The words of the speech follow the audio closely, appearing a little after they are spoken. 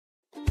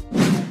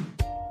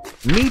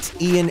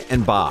Meet Ian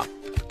and Bob.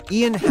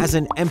 Ian has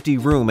an empty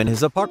room in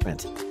his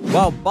apartment,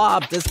 while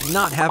Bob does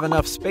not have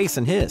enough space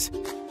in his.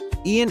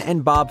 Ian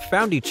and Bob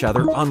found each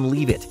other on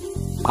leeveit,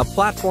 a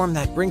platform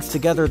that brings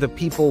together the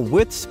people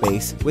with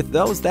space with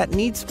those that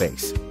need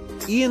space.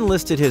 Ian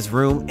listed his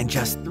room in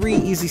just 3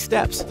 easy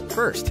steps.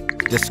 First,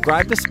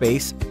 describe the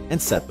space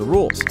and set the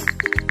rules.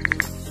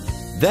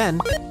 Then,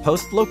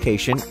 post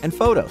location and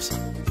photos.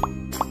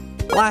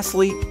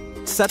 Lastly,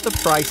 set the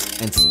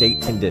price and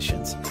state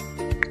conditions.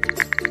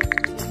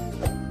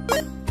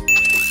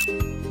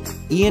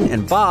 Ian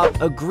and Bob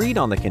agreed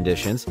on the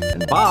conditions,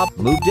 and Bob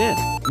moved in.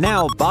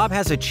 Now, Bob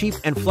has a cheap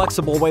and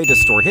flexible way to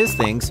store his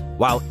things,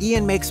 while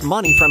Ian makes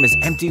money from his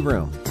empty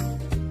room.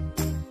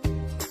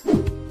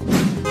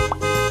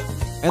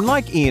 And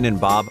like Ian and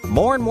Bob,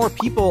 more and more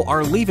people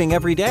are leaving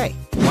every day.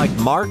 Like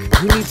Mark,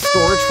 who needs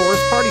storage for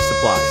his party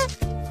supplies.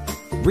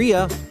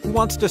 Rhea, who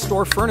wants to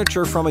store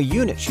furniture from a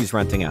unit she's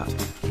renting out.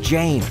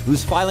 Jane,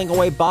 who's filing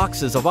away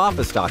boxes of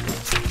office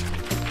documents.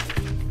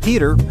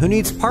 Peter, who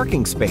needs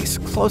parking space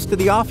close to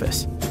the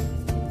office.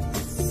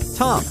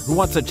 Tom, who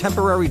wants a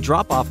temporary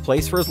drop-off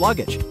place for his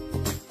luggage.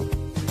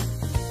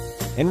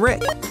 And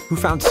Rick, who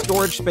found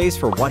storage space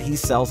for what he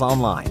sells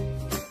online.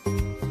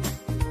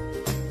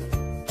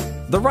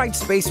 The right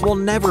space will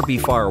never be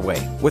far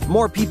away, with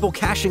more people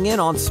cashing in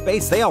on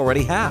space they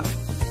already have.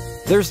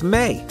 There's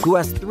May, who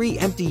has 3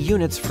 empty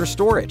units for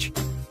storage.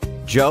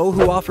 Joe,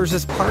 who offers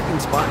his parking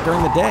spot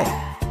during the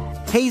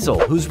day. Hazel,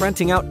 who's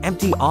renting out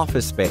empty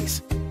office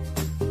space.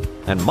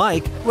 And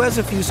Mike, who has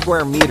a few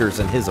square meters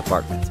in his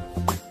apartment.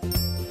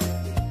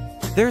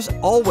 There's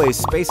always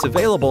space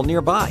available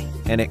nearby,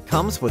 and it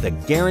comes with a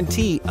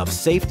guarantee of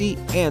safety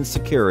and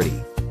security.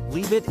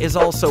 leeveit is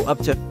also up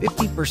to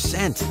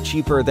 50%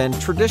 cheaper than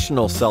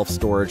traditional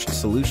self-storage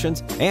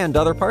solutions and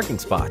other parking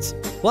spots.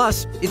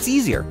 Plus, it's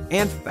easier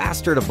and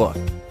faster to book.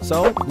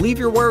 So leave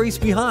your worries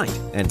behind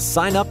and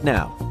sign up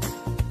now.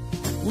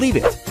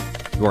 leeveit,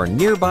 your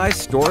nearby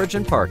storage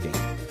and parking.